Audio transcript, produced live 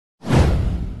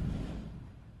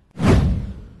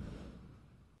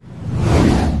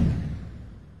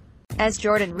as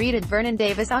Jordan Reed and Vernon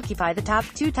Davis occupy the top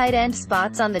two tight end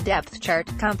spots on the depth chart.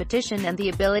 Competition and the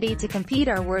ability to compete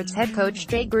are words head coach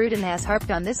Jay Gruden has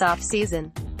harped on this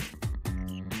offseason.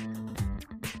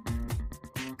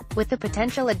 With the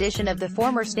potential addition of the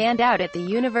former standout at the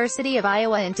University of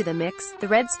Iowa into the mix, the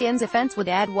Redskins offense would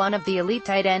add one of the elite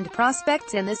tight end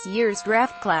prospects in this year's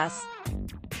draft class.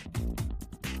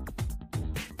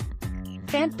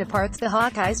 Fant departs the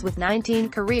Hawkeyes with 19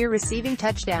 career receiving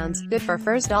touchdowns, good for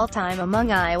first all-time among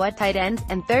Iowa tight ends,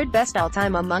 and third best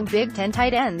all-time among Big Ten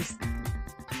tight ends.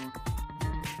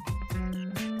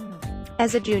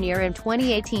 As a junior in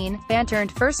 2018, Fant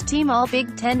earned first-team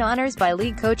All-Big Ten honors by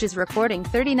league coaches, recording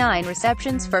 39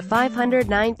 receptions for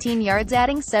 519 yards,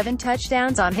 adding 7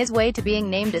 touchdowns on his way to being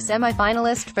named a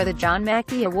semifinalist for the John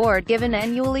Mackey Award given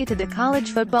annually to the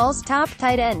college football's top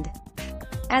tight end.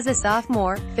 As a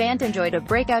sophomore, Fant enjoyed a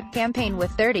breakout campaign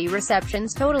with 30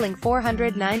 receptions totaling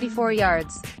 494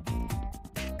 yards.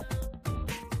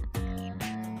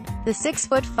 The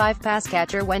 6'5" pass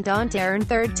catcher went on to earn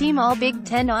third-team All-Big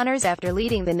Ten honors after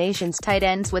leading the nation's tight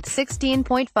ends with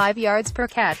 16.5 yards per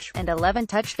catch, and 11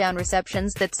 touchdown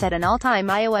receptions that set an all-time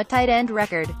Iowa tight end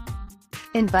record.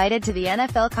 Invited to the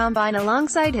NFL Combine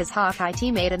alongside his Hawkeye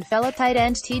teammate and fellow tight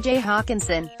end T.J.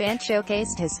 Hawkinson, Fant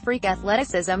showcased his freak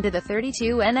athleticism to the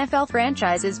 32 NFL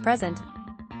franchises present.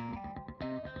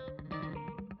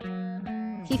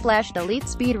 He flashed elite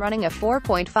speed, running a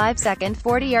 4.5-second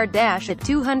 40-yard dash at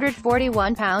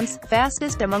 241 pounds,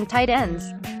 fastest among tight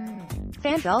ends.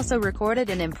 Fant also recorded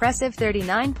an impressive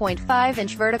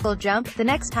 39.5-inch vertical jump. The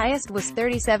next highest was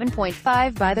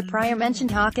 37.5 by the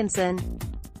prior-mentioned Hawkinson.